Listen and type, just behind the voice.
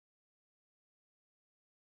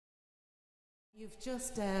You've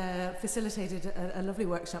just facilitated a lovely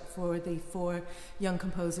workshop for the 4 young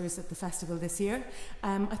composers at the festival this year.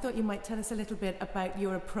 I thought you might tell us a little bit about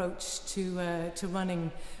your approach to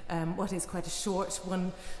running what is quite a short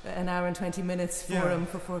an hour and 20 minutes forum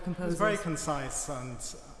for 4 composers. It was very concise, and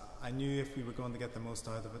I knew if we were going to get the most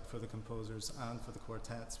out of it for the composers and for the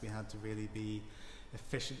quartets, we had to really be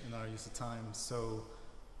efficient in our use of time. So,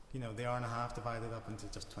 you know, the hour and a half divided up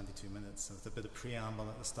into just 22 minutes. So it's a bit of preamble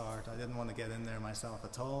at the start. I didn't want to get in there myself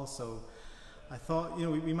at all. So I thought, you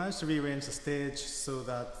know, we managed to rearrange the stage so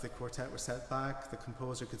that the quartet were set back. The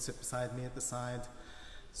composer could sit beside me at the side.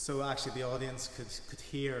 So actually the audience could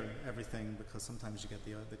hear everything, because sometimes you get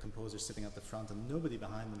the composer sitting at the front and nobody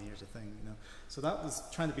behind them hears a thing, you know. So that was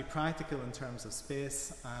trying to be practical in terms of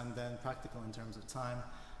space and then practical in terms of time.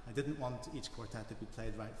 I didn't want each quartet to be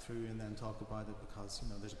played right through and then talk about it, because, you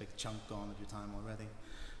know, there's a big chunk gone of your time already.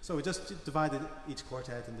 So we just divided each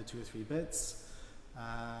quartet into 2 or 3 bits,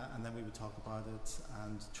 and then we would talk about it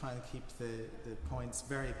and try and keep the points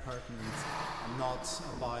very pertinent and not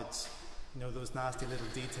about, you know, those nasty little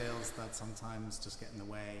details that sometimes just get in the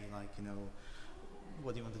way, like, you know,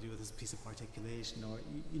 what do you want to do with this piece of articulation, or,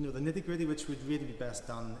 you know, the nitty-gritty, which would really be best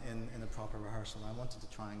done in a proper rehearsal. I wanted to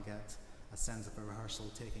try and get a sense of a rehearsal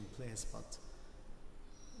taking place,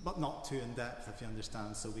 but not too in depth, if you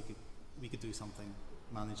understand, so we could do something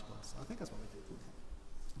manageable. So I think that's what we did.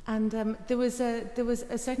 And there was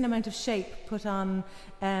a certain amount of shape put on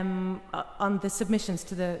the submissions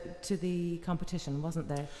to the competition, wasn't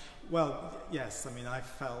there? Well, yes. I mean, I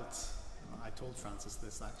told Francis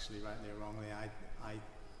this actually, rightly or wrongly. I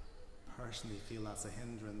personally feel that's a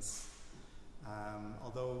hindrance.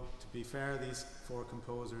 Although, to be fair, these 4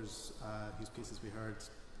 composers whose pieces we heard,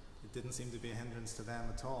 it didn't seem to be a hindrance to them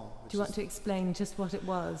at all. Do you want to explain just what it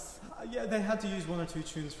was? Yeah, they had to use 1 or 2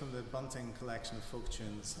 tunes from the Bunting collection of folk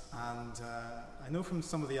tunes, and I know from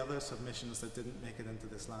some of the other submissions that didn't make it into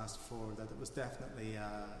this last 4 that it was definitely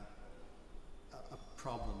a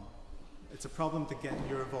problem. It's a problem to get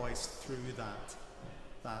your voice through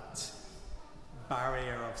that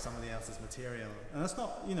barrier of somebody else's material, and that's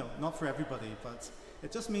not, you know, not for everybody, but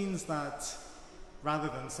it just means that rather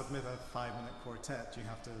than submit a 5-minute quartet, you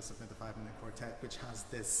have to submit a 5-minute quartet which has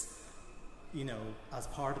this, you know, as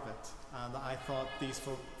part of it. And I thought these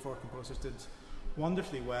 4 composers did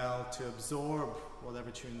wonderfully well to absorb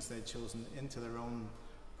whatever tunes they'd chosen into their own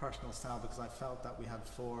personal style, because I felt that we had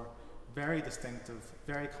 4 very distinctive,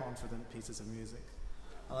 very confident pieces of music.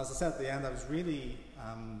 And as I said at the end, I was really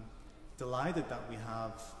delighted that we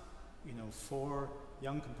have, you know, 4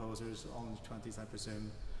 young composers, all in their 20s, I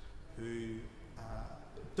presume, who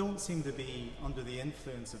don't seem to be under the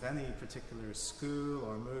influence of any particular school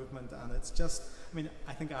or movement, and it's just, I mean,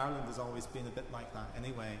 I think Ireland has always been a bit like that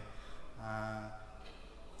anyway.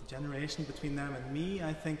 The generation between them and me,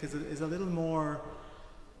 I think, is a little more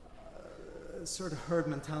sort of herd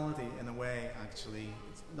mentality in a way, actually.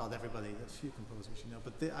 It's not everybody, there's a few composers, you know,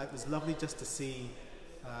 but it was lovely just to see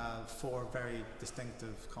 4 very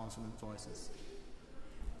distinctive, consonant voices.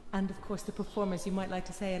 And of course the performers, you might like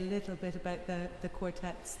to say a little bit about the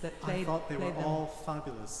quartets that played. I thought they were all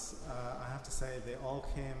fabulous. I have to say, they all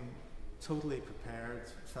came totally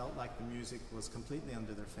prepared, felt like the music was completely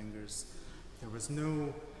under their fingers. There was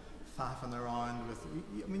no faffing around with,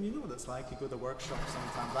 I mean, you know what it's like, you go to workshops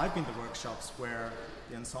sometimes. I've been to workshops where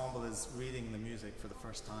the ensemble is reading the music for the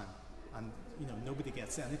first time, and, you know, nobody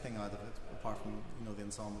gets anything out of it apart from, you know, the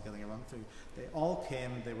ensemble getting a run through. They all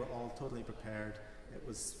came, they were all totally prepared. It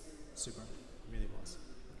was super, it really was.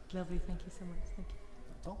 Lovely, thank you so much. Thank you.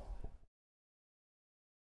 That's all.